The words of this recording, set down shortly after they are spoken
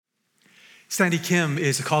Sandy Kim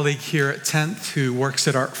is a colleague here at 10th who works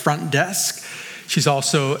at our front desk. She's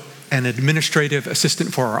also an administrative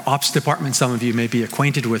assistant for our ops department. Some of you may be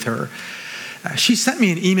acquainted with her. She sent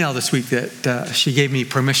me an email this week that she gave me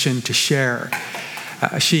permission to share.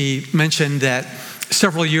 She mentioned that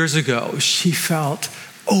several years ago, she felt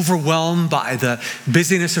overwhelmed by the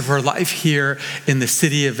busyness of her life here in the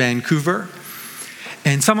city of Vancouver.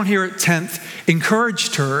 And someone here at 10th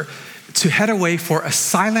encouraged her to head away for a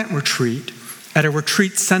silent retreat at a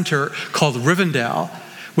retreat center called Rivendell,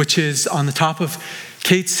 which is on the top of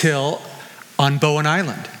Kate's Hill on Bowen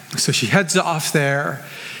Island. So she heads off there.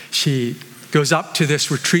 She goes up to this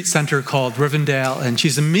retreat center called Rivendell, and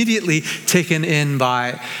she's immediately taken in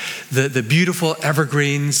by the beautiful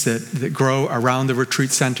evergreens that grow around the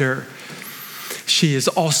retreat center. She is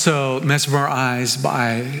also mesmerized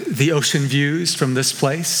by the ocean views from this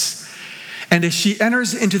place. And as she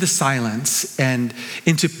enters into the silence and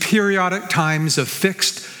into periodic times of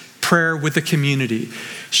fixed prayer with the community,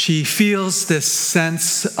 she feels this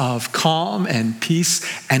sense of calm and peace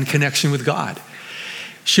and connection with God.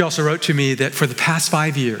 She also wrote to me that for the past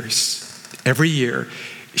 5 years, every year,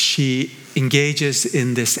 she engages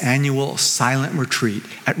in this annual silent retreat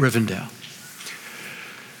at Rivendell.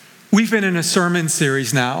 We've been in a sermon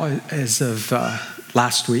series now, as of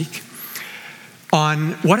last week,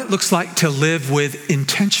 on what it looks like to live with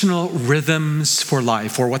intentional rhythms for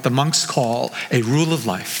life, or what the monks call a rule of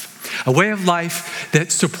life, a way of life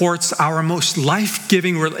that supports our most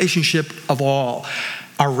life-giving relationship of all,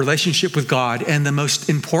 our relationship with God, and the most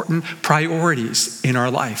important priorities in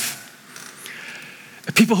our life.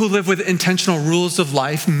 People who live with intentional rules of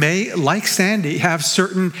life may, like Sandy, have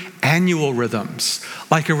certain annual rhythms,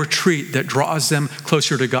 like a retreat that draws them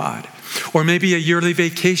closer to God, or maybe a yearly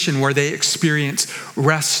vacation where they experience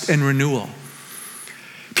rest and renewal.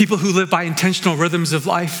 People who live by intentional rhythms of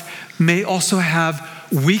life may also have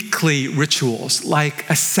weekly rituals, like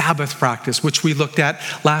a Sabbath practice, which we looked at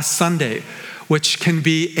last Sunday, which can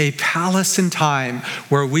be a palace in time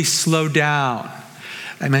where we slow down.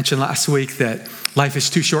 I mentioned last week that life is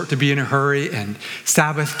too short to be in a hurry, and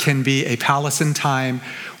Sabbath can be a palace in time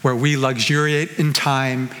where we luxuriate in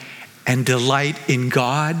time and delight in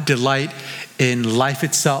God, delight in life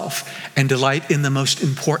itself, and delight in the most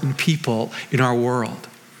important people in our world.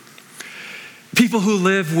 People who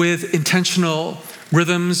live with intentional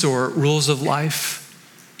rhythms or rules of life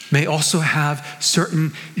may also have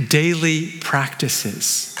certain daily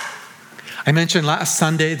practices. I mentioned last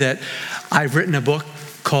Sunday that I've written a book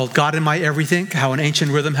called God in My Everything, How an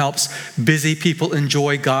Ancient Rhythm Helps Busy People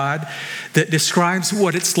Enjoy God, that describes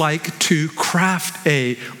what it's like to craft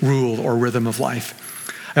a rule or rhythm of life.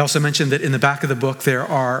 I also mentioned that in the back of the book there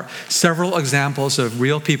are several examples of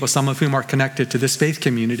real people, some of whom are connected to this faith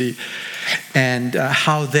community, and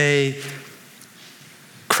how they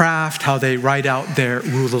craft, how they write out their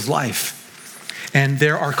rule of life. And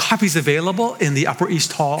there are copies available in the Upper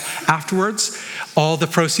East Hall afterwards. All the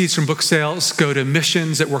proceeds from book sales go to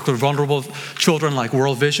missions that work with vulnerable children like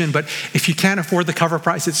World Vision. But if you can't afford the cover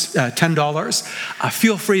price, it's $10.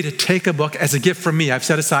 Feel free to take a book as a gift from me. I've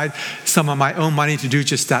set aside some of my own money to do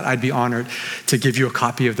just that. I'd be honored to give you a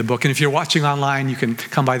copy of the book. And if you're watching online, you can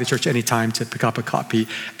come by the church anytime to pick up a copy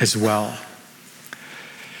as well.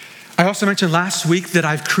 I also mentioned last week that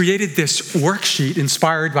I've created this worksheet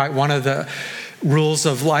inspired by one of the rules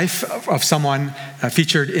of life of someone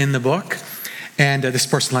featured in the book. And this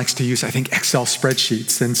person likes to use, I think, Excel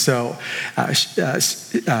spreadsheets. And so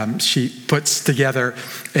she puts together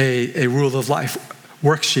a rule of life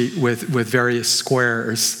worksheet with various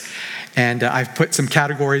squares. And I've put some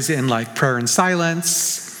categories in, like prayer and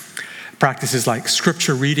silence, practices like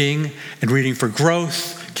scripture reading and reading for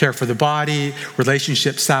growth, care for the body,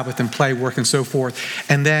 relationships, Sabbath and play, work, and so forth.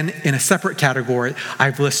 And then in a separate category,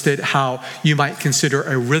 I've listed how you might consider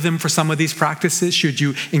a rhythm for some of these practices. Should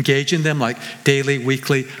you engage in them, like daily,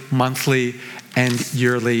 weekly, monthly, and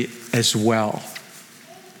yearly as well.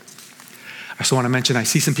 I also want to mention, I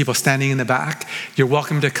see some people standing in the back. You're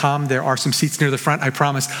welcome to come. There are some seats near the front. I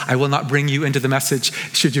promise I will not bring you into the message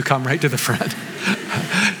should you come right to the front.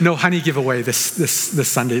 No honey giveaway this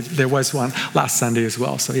Sunday. There was one last Sunday as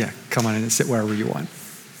well. So yeah, come on in and sit wherever you want.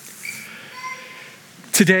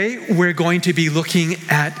 Today, we're going to be looking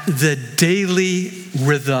at the daily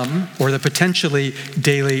rhythm, or the potentially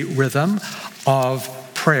daily rhythm of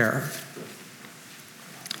prayer.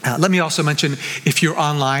 Let me also mention, if you're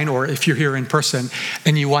online or if you're here in person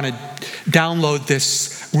and you want to download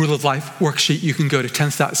this Rule of Life worksheet, you can go to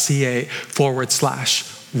 10th.ca/Rule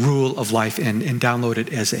of Life and download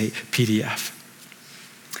it as a PDF.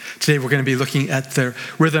 Today we're going to be looking at the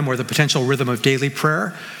rhythm or the potential rhythm of daily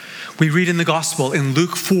prayer. We read in the gospel in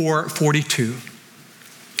Luke 4:42.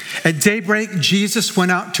 At daybreak, Jesus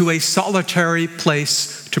went out to a solitary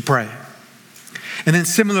place to pray. And then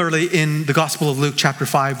similarly in the Gospel of Luke chapter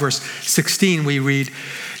 5, verse 16, we read,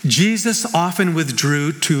 Jesus often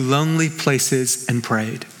withdrew to lonely places and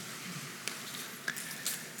prayed.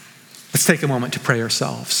 Let's take a moment to pray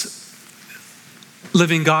ourselves.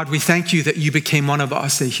 Living God, we thank you that you became one of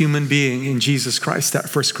us, a human being in Jesus Christ, that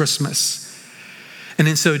first Christmas. And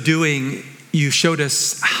in so doing, you showed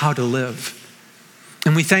us how to live.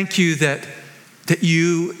 And we thank you that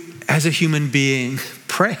you, as a human being,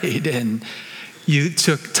 prayed and you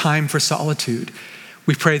took time for solitude.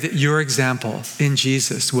 We pray that your example in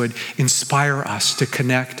Jesus would inspire us to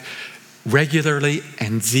connect regularly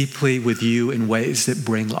and deeply with you in ways that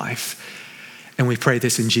bring life. And we pray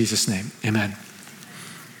this in Jesus' name. Amen.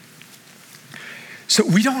 So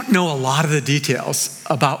we don't know a lot of the details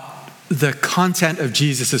about the content of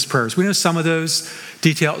Jesus' prayers. We know some of those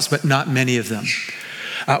details, but not many of them.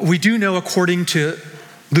 We do know, according to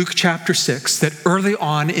Luke chapter 6, that early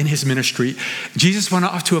on in his ministry, Jesus went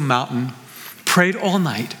off to a mountain, prayed all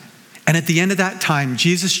night, and at the end of that time,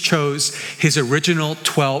 Jesus chose his original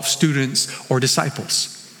 12 students or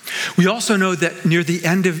disciples. We also know that near the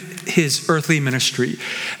end of his earthly ministry,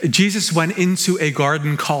 Jesus went into a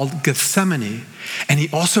garden called Gethsemane, and he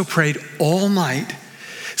also prayed all night,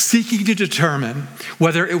 seeking to determine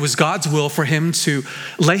whether it was God's will for him to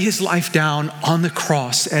lay his life down on the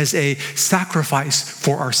cross as a sacrifice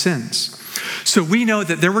for our sins. So we know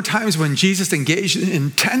that there were times when Jesus engaged in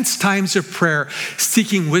intense times of prayer,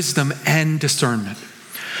 seeking wisdom and discernment.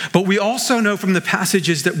 But we also know from the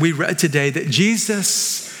passages that we read today that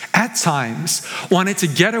Jesus, at times, wanted to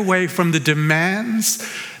get away from the demands,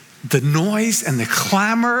 the noise, and the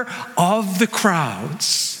clamor of the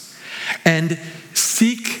crowds and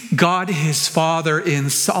seek God his Father in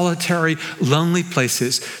solitary, lonely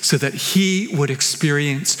places so that he would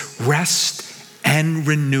experience rest and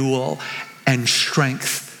renewal and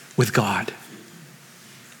strength with God.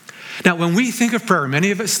 Now, when we think of prayer,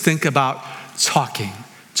 many of us think about talking.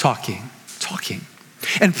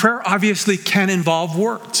 And prayer obviously can involve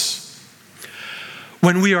words.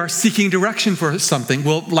 When we are seeking direction for something,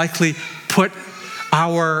 we'll likely put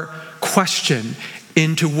our question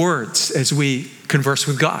into words as we converse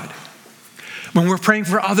with God. When we're praying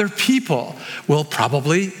for other people, we'll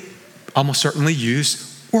probably, almost certainly,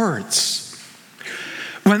 use words.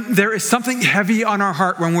 When there is something heavy on our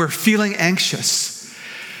heart, when we're feeling anxious,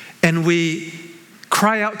 and we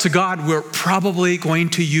cry out to God, we're probably going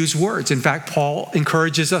to use words. In fact, Paul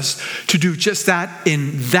encourages us to do just that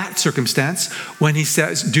in that circumstance when he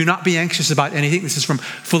says, do not be anxious about anything. This is from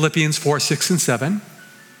Philippians 4, 6, and 7.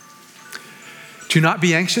 Do not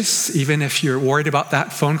be anxious, even if you're worried about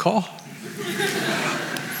that phone call.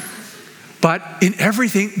 But in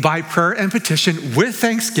everything, by prayer and petition, with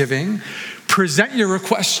thanksgiving, present your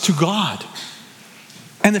requests to God.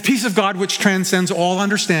 And the peace of God, which transcends all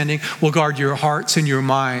understanding, will guard your hearts and your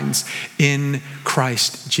minds in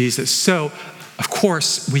Christ Jesus. So, of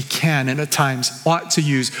course, we can and at times ought to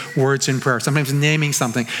use words in prayer. Sometimes naming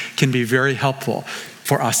something can be very helpful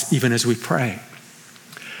for us even as we pray.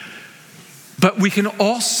 But we can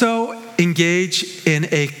also engage in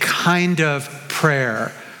a kind of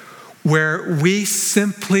prayer where we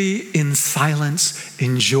simply, in silence,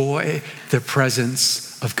 enjoy the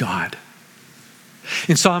presence of God.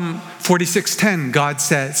 In Psalm 46:10, God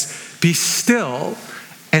says, "Be still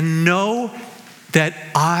and know that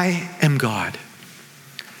I am God."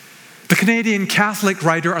 The Canadian Catholic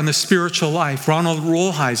writer on the spiritual life, Ronald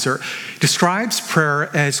Rolheiser, describes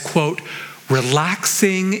prayer as, quote,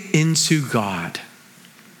 relaxing into God.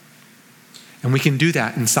 And we can do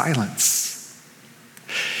that in silence.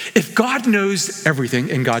 If God knows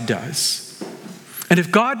everything, and God does, and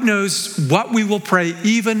if God knows what we will pray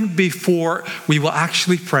even before we will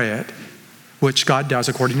actually pray it, which God does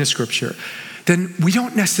according to Scripture, then we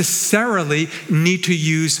don't necessarily need to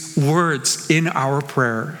use words in our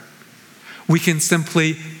prayer. We can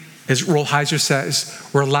simply, as Rolheiser says,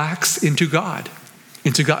 relax into God,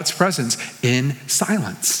 into God's presence in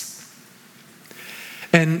silence.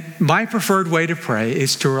 And my preferred way to pray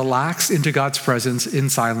is to relax into God's presence in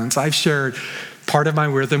silence. I've shared part of my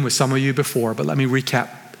rhythm with some of you before, but let me recap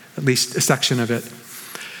at least a section of it.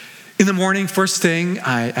 In the morning, first thing,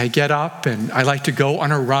 I get up and I like to go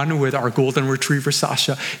on a run with our golden retriever,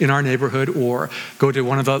 Sasha, in our neighborhood, or go to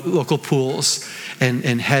one of the local pools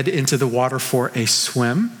and head into the water for a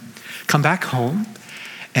swim. Come back home,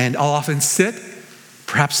 and I'll often sit,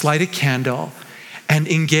 perhaps light a candle, and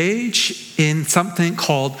engage in something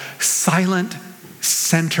called silent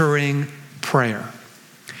centering prayer.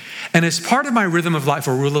 And as part of my rhythm of life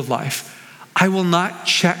or rule of life, I will not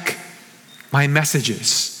check my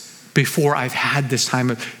messages before I've had this time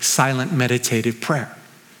of silent meditative prayer.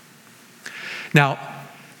 Now,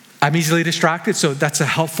 I'm easily distracted, so that's a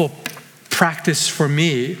helpful practice for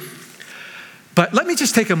me. But let me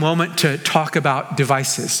just take a moment to talk about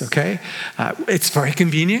devices, okay? It's very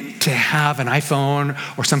convenient to have an iPhone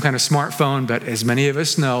or some kind of smartphone, but as many of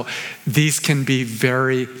us know, these can be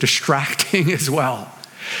very distracting as well.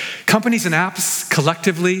 Companies and apps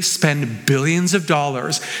collectively spend billions of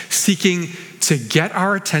dollars seeking to get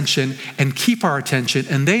our attention and keep our attention,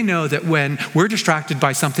 and they know that when we're distracted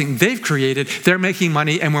by something they've created, they're making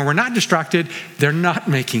money, and when we're not distracted, they're not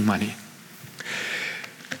making money.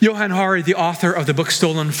 Johann Hari, the author of the book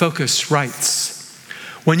Stolen Focus, writes,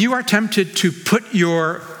 when you are tempted to put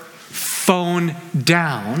your phone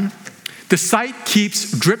down, the site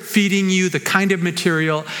keeps drip feeding you the kind of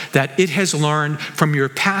material that it has learned from your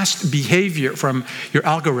past behavior, from your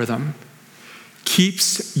algorithm,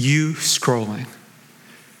 keeps you scrolling.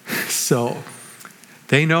 So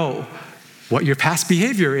they know what your past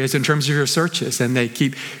behavior is in terms of your searches, and they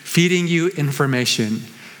keep feeding you information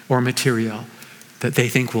or material that they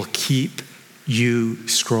think will keep you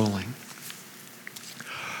scrolling.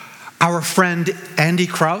 Our friend Andy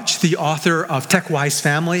Crouch, the author of TechWise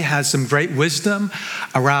Family, has some great wisdom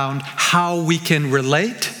around how we can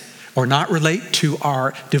relate or not relate to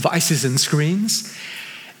our devices and screens.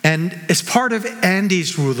 And as part of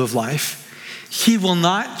Andy's rule of life, he will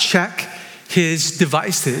not check his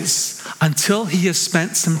devices until he has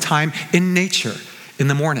spent some time in nature in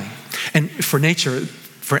the morning. And for nature,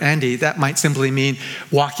 for Andy, that might simply mean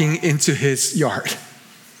walking into his yard.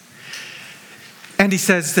 Andy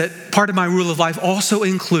says that part of my rule of life also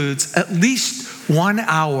includes at least 1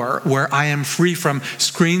 hour where I am free from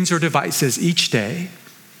screens or devices each day,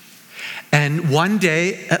 and 1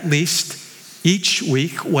 day at least each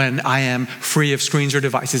week when I am free of screens or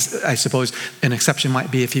devices. I suppose an exception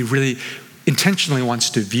might be if he really intentionally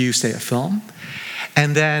wants to view, say, a film.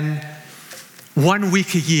 And then 1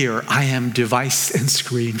 week a year, I am device and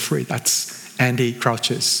screen free. That's Andy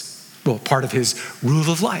Crouch's, part of his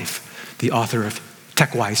rule of life, the author of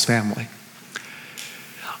TechWise Family.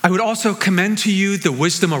 I would also commend to you the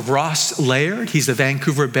wisdom of Ross Laird. He's a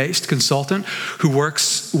Vancouver-based consultant who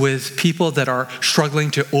works with people that are struggling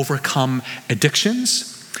to overcome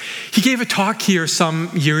addictions. He gave a talk here some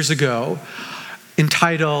years ago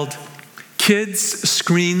entitled Kids,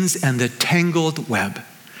 Screens, and the Tangled Web.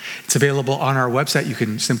 It's available on our website. You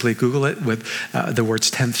can simply Google it with the words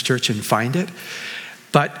 10th Church and find it.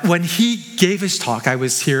 But when he gave his talk, I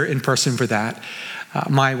was here in person for that.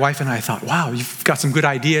 My wife and I thought, wow, you've got some good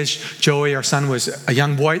ideas. Joey, our son, was a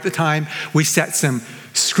young boy at the time. We set some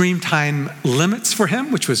screen time limits for him,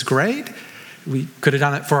 which was great. We could have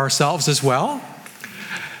done it for ourselves as well.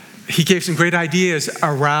 He gave some great ideas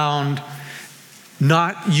around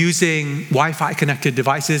not using Wi-Fi connected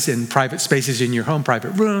devices in private spaces in your home,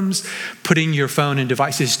 private rooms, putting your phone and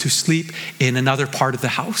devices to sleep in another part of the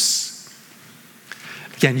house.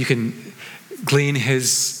 Again, you can glean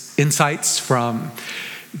his insights from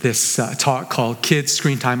this talk called Kids,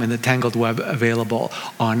 Screen Time, and the Tangled Web, available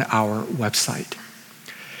on our website.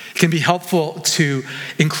 It can be helpful to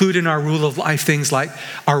include in our rule of life things like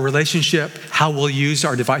our relationship, how we'll use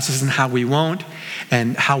our devices and how we won't,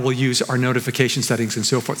 and how we'll use our notification settings and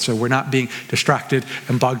so forth, so we're not being distracted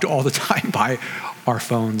and bugged all the time by our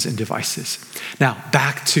phones and devices. Now,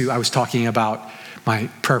 back to, I was talking about my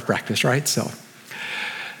prayer practice, right? So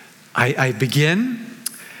I begin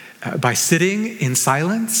by sitting in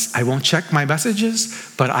silence. I won't check my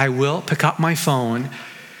messages, but I will pick up my phone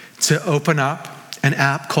to open up an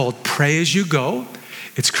app called Pray As You Go.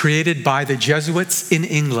 It's created by the Jesuits in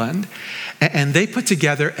England, and they put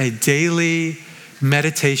together a daily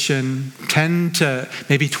meditation, 10 to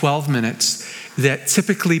maybe 12 minutes, that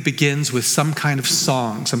typically begins with some kind of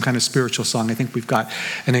song, some kind of spiritual song. I think we've got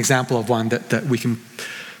an example of one that we can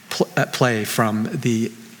play from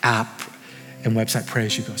the app and website Pray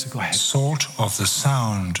As You Go. So go ahead. Salt of the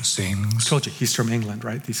Sound sings, I told you, he's from England,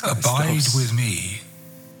 right? These guys. Abide with me.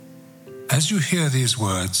 As you hear these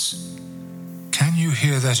words, can you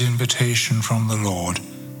hear that invitation from the Lord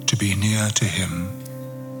to be near to him?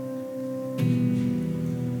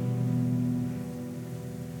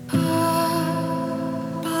 Abide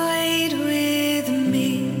with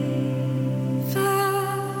me,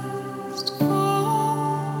 fast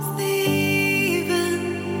falls the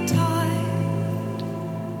eventide.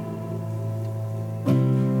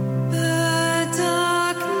 The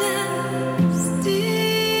darkness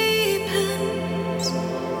deepens,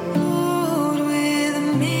 Lord, with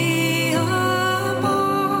me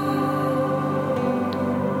abide.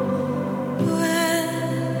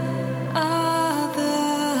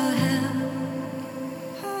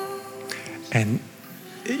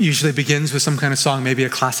 usually begins with some kind of song, maybe a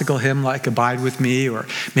classical hymn like Abide With Me, or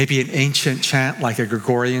maybe an ancient chant like a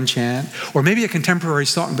Gregorian chant, or maybe a contemporary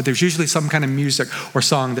song, but there's usually some kind of music or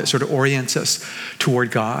song that sort of orients us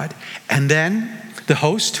toward God. And then the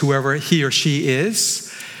host, whoever he or she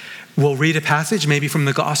is, will read a passage, maybe from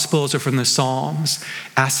the Gospels or from the Psalms,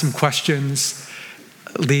 ask some questions,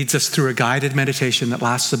 leads us through a guided meditation that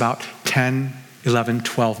lasts about 10, 11,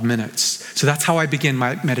 12 minutes. So that's how I begin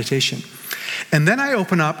my meditation. And then I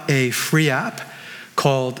open up a free app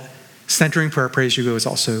called Centering Prayer. Pray As You Go is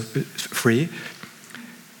also free.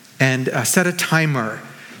 And set a timer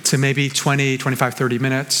to maybe 20, 25, 30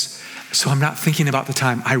 minutes. So I'm not thinking about the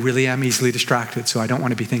time. I really am easily distracted, so I don't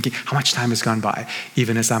want to be thinking how much time has gone by,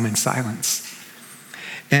 even as I'm in silence.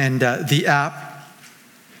 And the app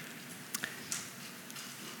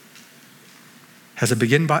has a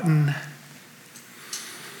begin button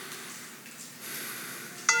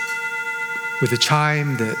with a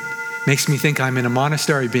chime that makes me think I'm in a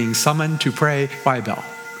monastery being summoned to pray by a bell.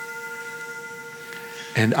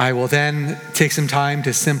 And I will then take some time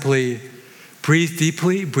to simply breathe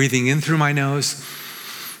deeply, breathing in through my nose,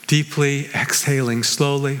 deeply, exhaling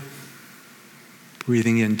slowly,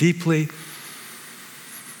 breathing in deeply,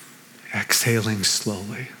 exhaling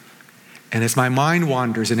slowly. And as my mind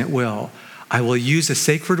wanders, and it will, I will use a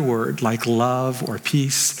sacred word like love or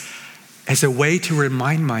peace as a way to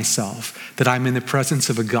remind myself that I'm in the presence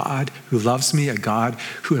of a God who loves me, a God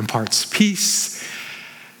who imparts peace,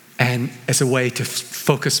 and as a way to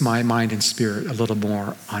focus my mind and spirit a little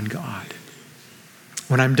more on God.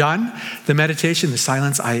 When I'm done, the meditation, the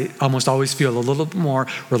silence, I almost always feel a little more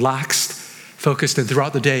relaxed, focused, and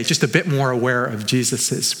throughout the day, just a bit more aware of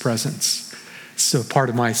Jesus' presence. So part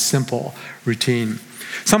of my simple routine.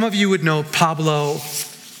 Some of you would know Pablo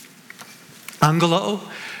Angelo.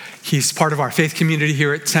 He's part of our faith community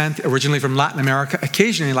here at 10th, originally from Latin America.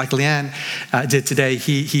 Occasionally, like Leanne did today,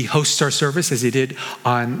 he hosts our service as he did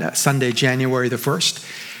on Sunday, January the 1st.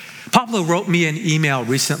 Pablo wrote me an email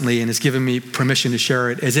recently and has given me permission to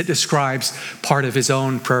share it as it describes part of his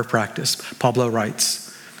own prayer practice. Pablo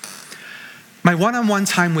writes, "My one-on-one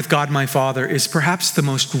time with God, my Father, is perhaps the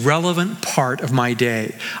most relevant part of my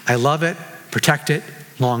day. I love it, protect it,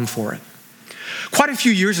 long for it. Quite a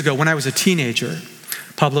few years ago when I was a teenager,"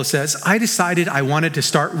 Pablo says, "I decided I wanted to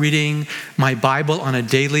start reading my Bible on a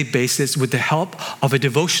daily basis with the help of a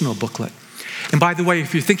devotional booklet. And by the way,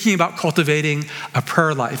 if you're thinking about cultivating a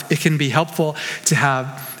prayer life, it can be helpful to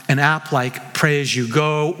have an app like Pray As You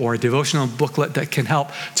Go or a devotional booklet that can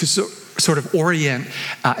help to sort of orient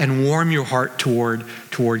and warm your heart toward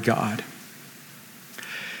God."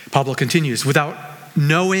 Pablo continues, "Without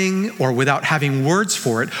knowing or without having words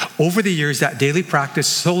for it, over the years that daily practice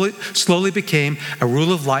slowly became a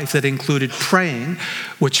rule of life that included praying,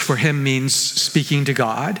 which for him means speaking to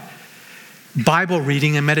God, Bible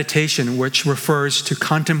reading and meditation, which refers to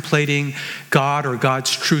contemplating God or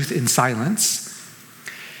God's truth in silence.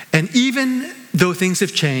 And even though things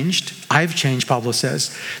have changed, I've changed," Pablo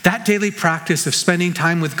says, "that daily practice of spending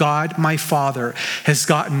time with God, my Father, has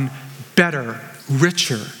gotten better,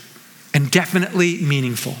 richer, and definitely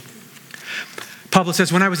meaningful." Pablo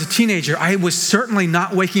says, "When I was a teenager, I was certainly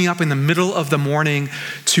not waking up in the middle of the morning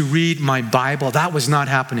to read my Bible. That was not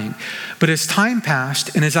happening. But as time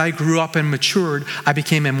passed and as I grew up and matured, I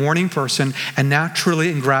became a morning person and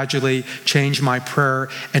naturally and gradually changed my prayer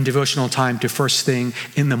and devotional time to first thing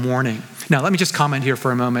in the morning." Now, let me just comment here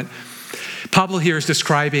for a moment. Pablo here is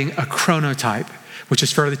describing a chronotype, which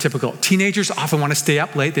is fairly typical. Teenagers often want to stay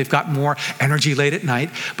up late. They've got more energy late at night.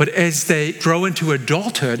 But as they grow into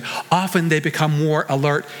adulthood, often they become more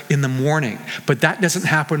alert in the morning. But that doesn't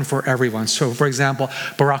happen for everyone. So, for example,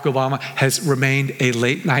 Barack Obama has remained a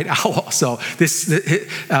late night owl. So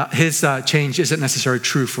his change isn't necessarily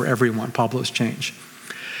true for everyone, Pablo's change.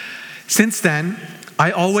 Since then, I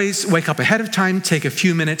always wake up ahead of time, take a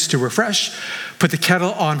few minutes to refresh, put the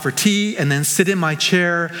kettle on for tea, and then sit in my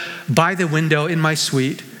chair by the window in my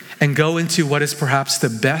suite and go into what is perhaps the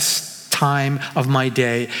best time of my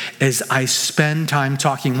day as I spend time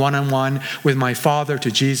talking one-on-one with my Father, to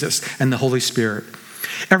Jesus, and the Holy Spirit.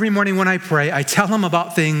 Every morning when I pray, I tell him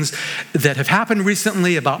about things that have happened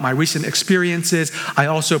recently, about my recent experiences. I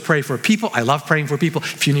also pray for people. I love praying for people.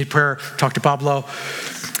 If you need prayer, talk to Pablo.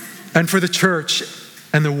 And for the church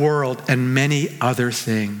and the world and many other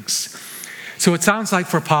things. So it sounds like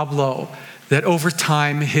for Pablo that over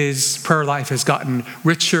time his prayer life has gotten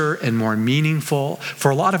richer and more meaningful.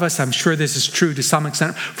 For a lot of us, I'm sure this is true to some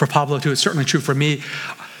extent. For Pablo too, it's certainly true for me.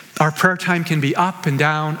 Our prayer time can be up and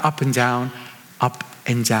down, up and down, up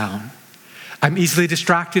and down. I'm easily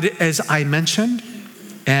distracted, as I mentioned,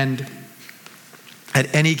 and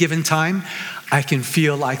At any given time, I can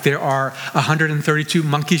feel like there are 132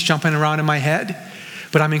 monkeys jumping around in my head.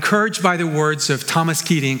 But I'm encouraged by the words of Thomas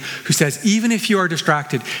Keating, who says, even if you are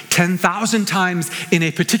distracted 10,000 times in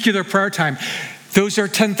a particular prayer time, those are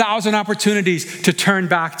 10,000 opportunities to turn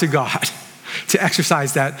back to God, to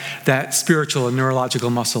exercise that spiritual and neurological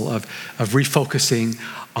muscle of refocusing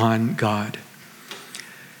on God.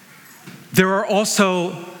 There are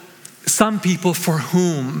also some people for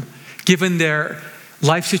whom, given their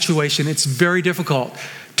life situation, it's very difficult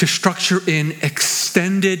to structure in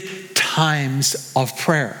extended times of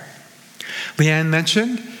prayer. Leanne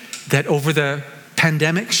mentioned that over the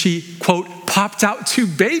pandemic, she, quote, popped out 2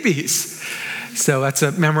 babies. So that's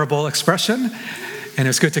a memorable expression. And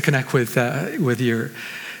it's good to connect with your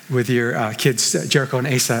kids, Jericho and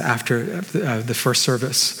Asa, after the first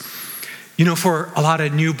service. You know, for a lot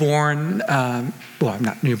of newborn,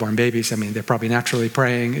 not newborn babies, I mean, they're probably naturally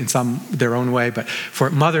praying in their own way, but for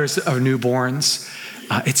mothers of newborns,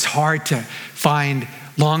 it's hard to find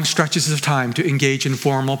long stretches of time to engage in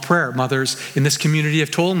formal prayer. Mothers in this community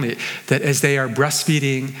have told me that as they are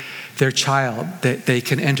breastfeeding their child, that they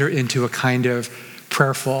can enter into a kind of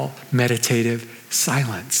prayerful, meditative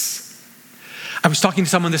silence. I was talking to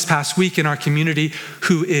someone this past week in our community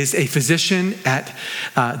who is a physician at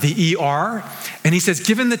the ER, and he says,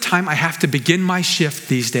 given the time I have to begin my shift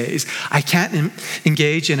these days, I can't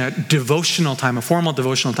engage in a devotional time, a formal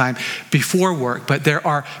devotional time before work, but there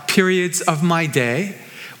are periods of my day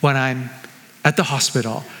when I'm at the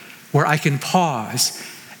hospital where I can pause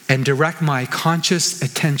and direct my conscious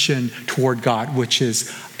attention toward God, which is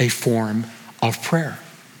a form of prayer.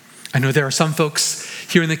 I know there are some folks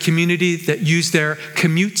here in the community that use their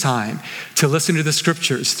commute time to listen to the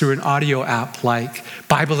scriptures through an audio app like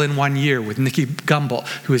Bible in 1 Year with Nikki Gumbel,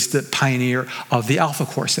 who is the pioneer of the Alpha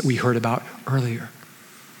Course that we heard about earlier.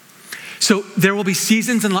 So there will be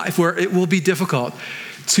seasons in life where it will be difficult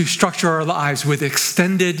to structure our lives with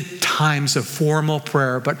extended times of formal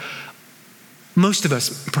prayer, but most of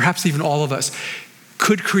us, perhaps even all of us,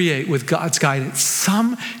 could create with God's guidance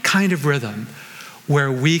some kind of rhythm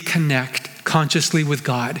where we connect consciously with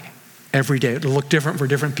God every day. It'll look different for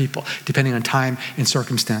different people, depending on time and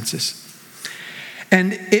circumstances.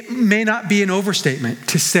 And it may not be an overstatement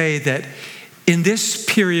to say that in this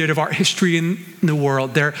period of our history in the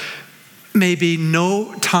world, there may be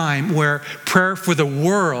no time where prayer for the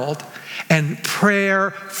world and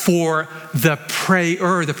prayer for the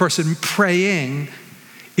prayer, the person praying,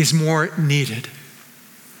 is more needed.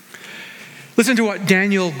 Listen to what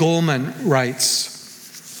Daniel Goleman writes.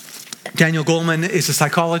 Daniel Goleman is a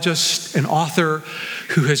psychologist, an author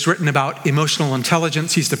who has written about emotional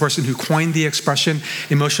intelligence. He's the person who coined the expression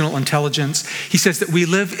emotional intelligence. He says that we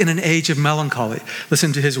live in an age of melancholy.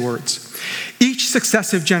 Listen to his words. Each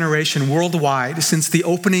successive generation worldwide since the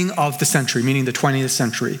opening of the century, meaning the 20th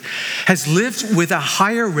century, has lived with a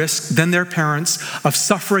higher risk than their parents of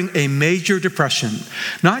suffering a major depression.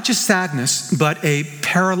 Not just sadness, but a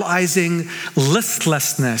paralyzing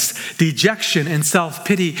listlessness, dejection and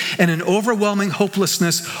self-pity, and an overwhelming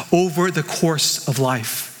hopelessness over the course of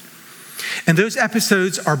life. And those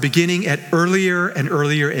episodes are beginning at earlier and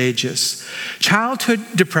earlier ages. Childhood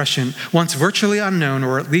depression, once virtually unknown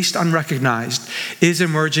or at least unrecognized, is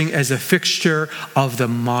emerging as a fixture of the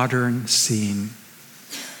modern scene.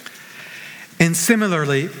 And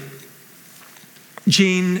similarly,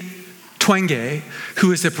 Jean Twenge,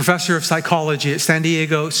 who is a professor of psychology at San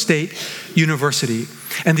Diego State University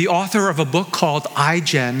and the author of a book called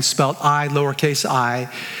iGen, spelled I, lowercase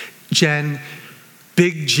I, Gen,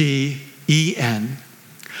 big G, E-N,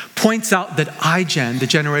 points out that iGen, the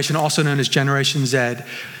generation also known as Generation Z,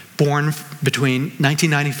 born between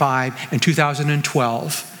 1995 and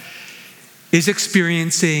 2012, is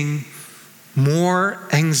experiencing more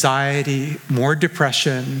anxiety, more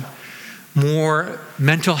depression, more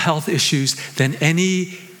mental health issues than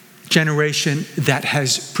any generation that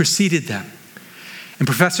has preceded them. And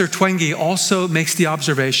Professor Twenge also makes the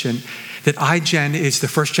observation that iGen is the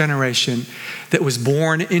first generation that was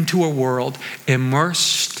born into a world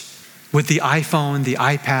immersed with the iPhone, the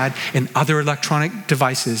iPad, and other electronic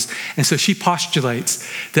devices. And so she postulates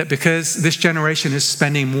that because this generation is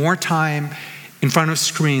spending more time in front of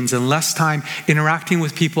screens and less time interacting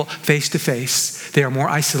with people face to face, they are more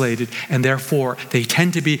isolated, and therefore they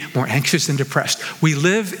tend to be more anxious and depressed. We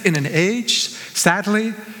live in an age,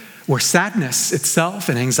 sadly, where sadness itself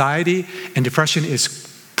and anxiety and depression is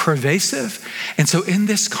pervasive. And so in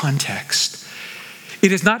this context,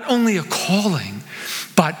 it is not only a calling,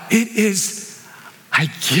 but it is a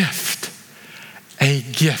gift. A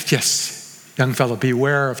gift. Yes, young fellow,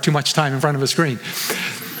 beware of too much time in front of a screen.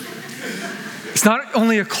 It's not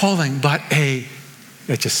only a calling, but a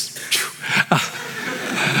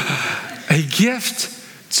gift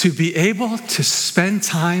to be able to spend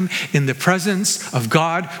time in the presence of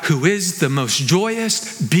God, who is the most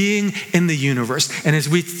joyous being in the universe. And as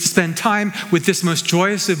we spend time with this most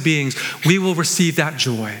joyous of beings, we will receive that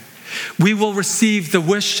joy. We will receive the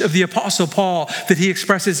wish of the Apostle Paul that he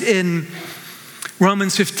expresses in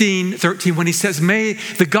Romans 15:13, when he says, "May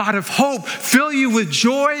the God of hope fill you with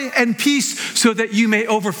joy and peace so that you may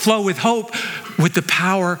overflow with hope with the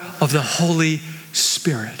power of the Holy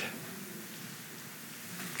Spirit."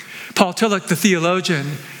 Paul Tillich, the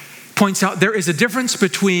theologian, points out there is a difference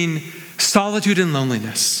between solitude and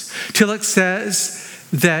loneliness. Tillich says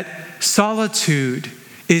that solitude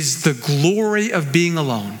is the glory of being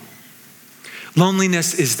alone.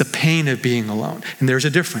 Loneliness is the pain of being alone, and there's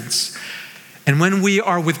a difference. And when we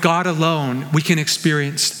are with God alone, we can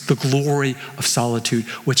experience the glory of solitude,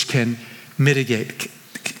 which can mitigate,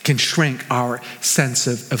 can shrink our sense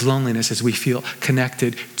of loneliness as we feel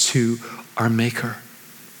connected to our Maker.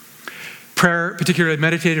 Prayer, particularly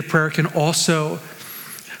meditative prayer, can also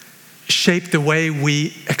shape the way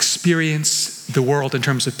we experience the world in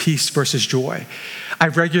terms of peace versus joy.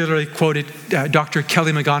 I've regularly quoted Dr.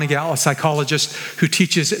 Kelly McGonigal, a psychologist who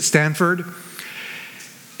teaches at Stanford.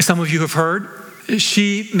 Some of you have heard.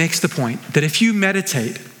 She makes the point that if you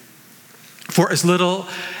meditate for as little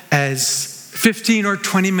as 15 or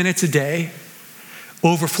 20 minutes a day,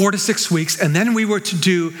 over 4 to 6 weeks, and then we were to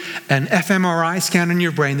do an fMRI scan on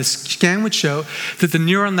your brain, the scan would show that the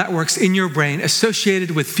neural networks in your brain associated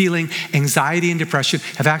with feeling anxiety and depression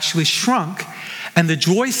have actually shrunk. And the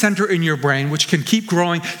joy center in your brain, which can keep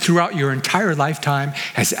growing throughout your entire lifetime,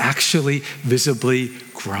 has actually visibly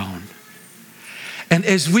grown. And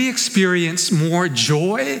as we experience more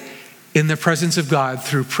joy in the presence of God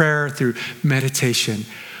through prayer, through meditation,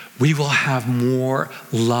 we will have more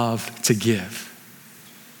love to give.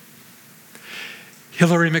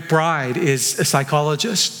 Hillary McBride is a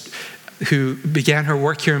psychologist who began her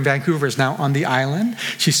work here in Vancouver, is now on the island.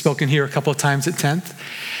 She's spoken here a couple of times at 10th.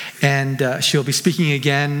 And she'll be speaking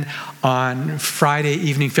again on Friday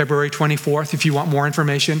evening, February 24th. If you want more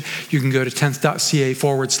information, you can go to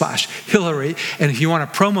 10th.ca/Hillary. And if you want a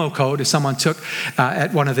promo code, as someone took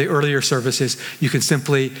at one of the earlier services, you can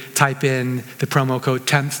simply type in the promo code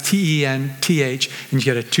 10th, TENTH, and you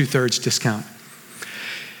get a 2/3 discount.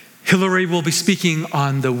 Hillary will be speaking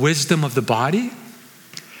on the wisdom of the body.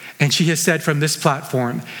 And she has said from this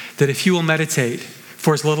platform that if you will meditate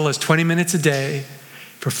for as little as 20 minutes a day,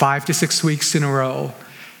 for 5 to 6 weeks in a row,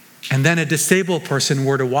 and then a disabled person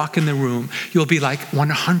were to walk in the room, you'll be like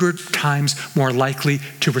 100 times more likely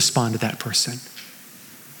to respond to that person.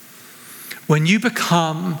 When you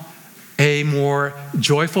become a more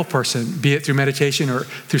joyful person, be it through meditation or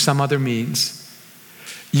through some other means,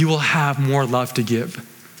 you will have more love to give.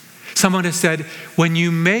 Someone has said, when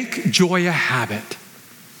you make joy a habit,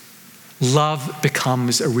 love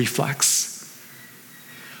becomes a reflex.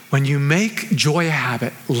 When you make joy a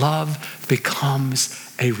habit, love becomes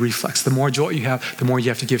a reflex. The more joy you have, the more you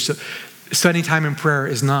have to give. So spending time in prayer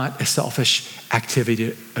is not a selfish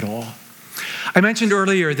activity at all. I mentioned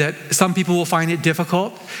earlier that some people will find it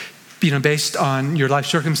difficult, based on your life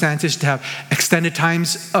circumstances, to have extended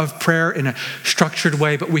times of prayer in a structured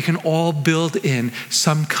way, but we can all build in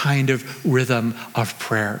some kind of rhythm of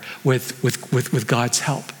prayer with God's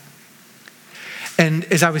help. And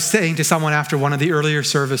as I was saying to someone after one of the earlier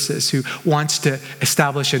services who wants to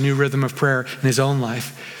establish a new rhythm of prayer in his own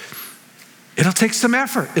life, it'll take some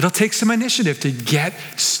effort. It'll take some initiative to get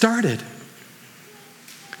started.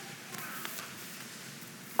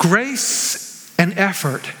 Grace and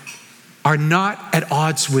effort are not at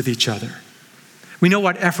odds with each other. We know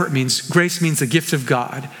what effort means. Grace means the gift of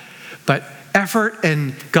God. But effort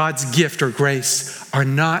and God's gift or grace are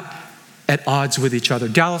not at odds with each other.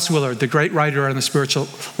 Dallas Willard, the great writer on the spiritual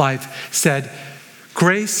life, said,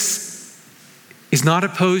 grace is not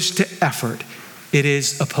opposed to effort. It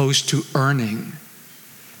is opposed to earning.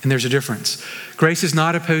 And there's a difference. Grace is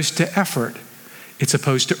not opposed to effort. It's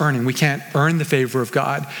opposed to earning. We can't earn the favor of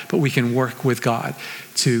God, but we can work with God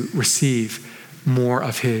to receive more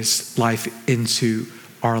of his life into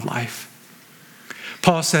our life.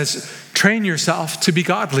 Paul says, train yourself to be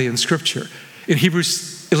godly in Scripture. In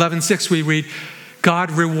Hebrews 11:6, we read, God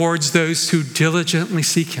rewards those who diligently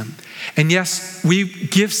seek him. And yes, we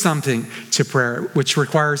give something to prayer, which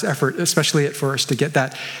requires effort, especially at first, to get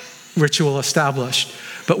that ritual established.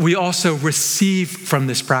 But we also receive from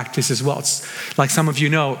this practice as well. It's like some of you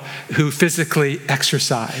know who physically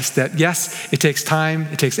exercise, that yes, it takes time,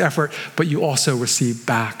 it takes effort, but you also receive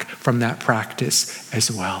back from that practice as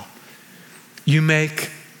well. You make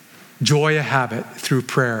joy a habit through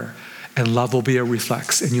prayer, and love will be a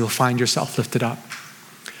reflex, and you'll find yourself lifted up.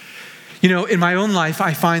 You know, in my own life,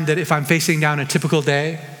 I find that if I'm facing down a typical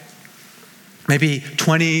day, maybe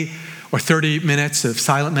 20 or 30 minutes of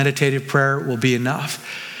silent meditative prayer will be enough.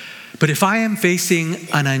 But if I am facing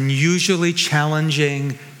an unusually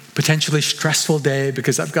challenging, potentially stressful day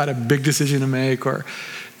because I've got a big decision to make, or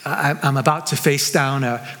I'm about to face down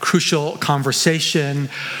a crucial conversation,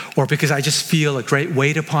 or because I just feel a great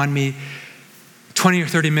weight upon me, 20 or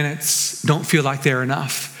 30 minutes don't feel like they're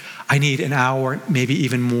enough. I need an hour, maybe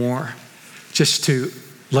even more, just to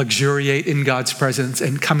luxuriate in God's presence.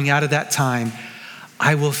 And coming out of that time,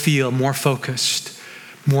 I will feel more focused,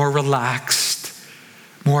 more relaxed,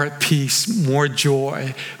 more at peace, more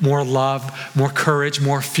joy, more love, more courage,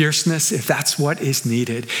 more fierceness, if that's what is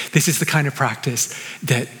needed. This is the kind of practice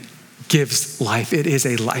that gives life. It is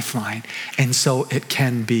a lifeline. And so it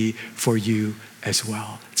can be for you as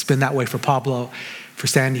well. It's been that way for Pablo, for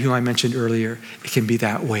Sandy, who I mentioned earlier. It can be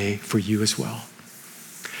that way for you as well.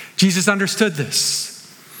 Jesus understood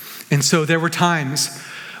this. And so there were times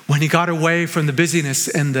when he got away from the busyness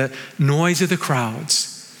and the noise of the crowds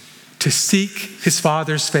to seek his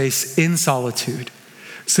Father's face in solitude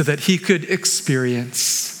so that he could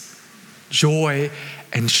experience joy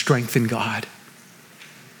and strength in God.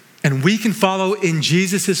 And we can follow in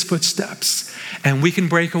Jesus' footsteps, and we can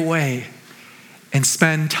break away and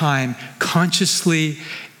spend time consciously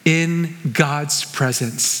in God's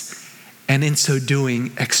presence, and in so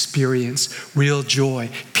doing experience real joy,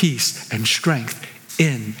 peace, and strength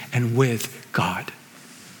in and with God.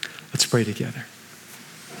 Let's pray together.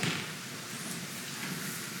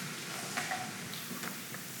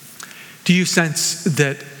 Do you sense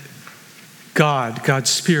that God's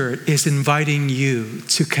Spirit, is inviting you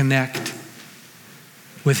to connect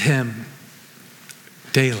with Him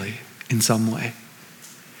daily in some way?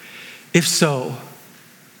 If so,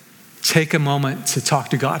 take a moment to talk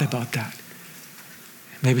to God about that.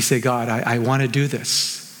 Maybe say, God, I want to do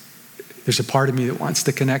this. There's a part of me that wants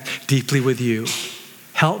to connect deeply with you.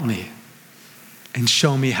 Help me and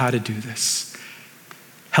show me how to do this.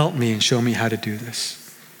 Help me and show me how to do this.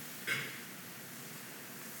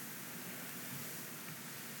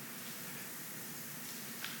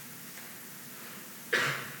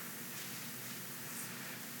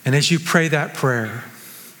 And as you pray that prayer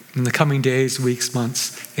in the coming days, weeks,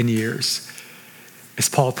 months, and years, as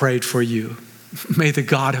Paul prayed for you, may the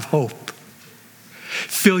God of hope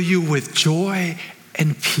fill you with joy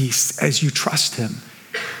and peace as you trust Him,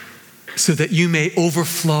 so that you may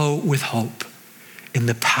overflow with hope in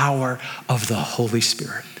the power of the Holy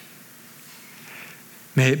Spirit.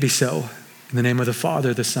 May it be so. In the name of the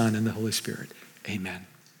Father, the Son, and the Holy Spirit. Amen.